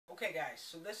Okay guys,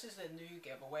 so this is a new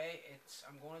giveaway.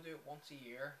 I'm going to do it once a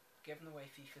year, giving away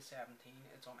FIFA 17.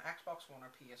 It's on Xbox One or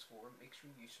PS4. Make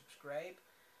sure you subscribe.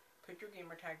 Put your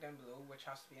gamer tag down below, which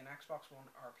has to be an Xbox One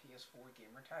or PS4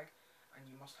 gamer tag, and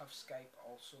you must have Skype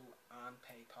also and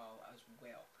PayPal as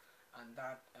well. And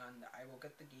I will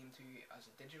get the game to you as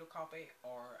a digital copy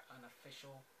or an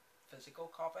official physical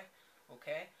copy.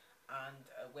 Okay, and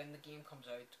when the game comes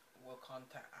out,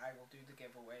 I will do the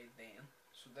giveaway then.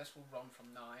 So this will run from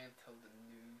now until the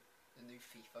new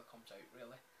FIFA comes out,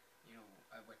 really.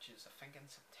 Which is, I think, in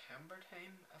September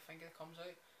time. I think it comes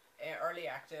out. Early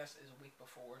access is a week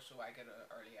before, so I get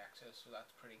early access, so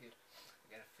that's pretty good.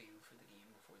 I get a feel for the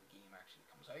game before the game actually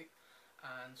comes out.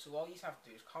 And so all you have to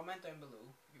do is comment down below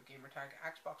your gamertag,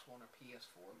 Xbox One or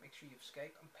PS4. Make sure you have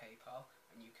Skype and PayPal,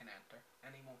 and you can enter.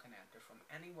 Anyone can enter from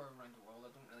anywhere around the world. I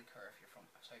don't really care if you're from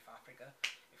South Africa,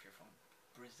 if you're from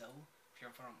Brazil, if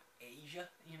you're from Asia.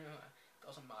 It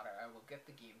doesn't matter. I will get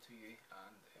the game to you,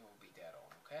 and it will be dead on.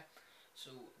 Okay.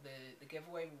 So the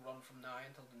giveaway will run from now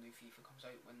until the new FIFA comes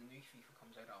out. When the new FIFA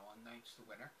comes out, I'll announce the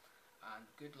winner. And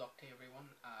good luck to everyone.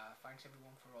 Thanks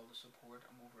everyone for all the support.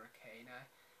 I'm over a K now.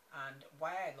 And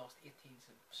why I lost 18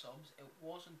 subs, it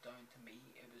wasn't down to me.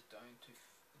 It was down to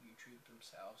YouTube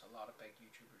themselves. A lot of big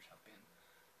YouTubers have been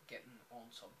getting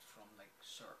unsubs from like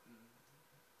certain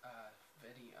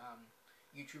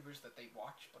YouTubers that they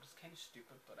watch, but it's kind of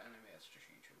stupid. But anyway, it's just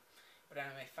YouTube. But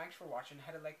anyway, thanks for watching.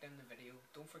 Hit a like down the video.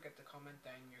 Don't forget to comment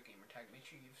down your gamertag. Make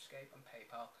sure you have Skype and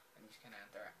PayPal, and you can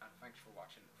enter. And thanks for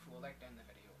watching. Throw a like down the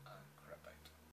video and crap out.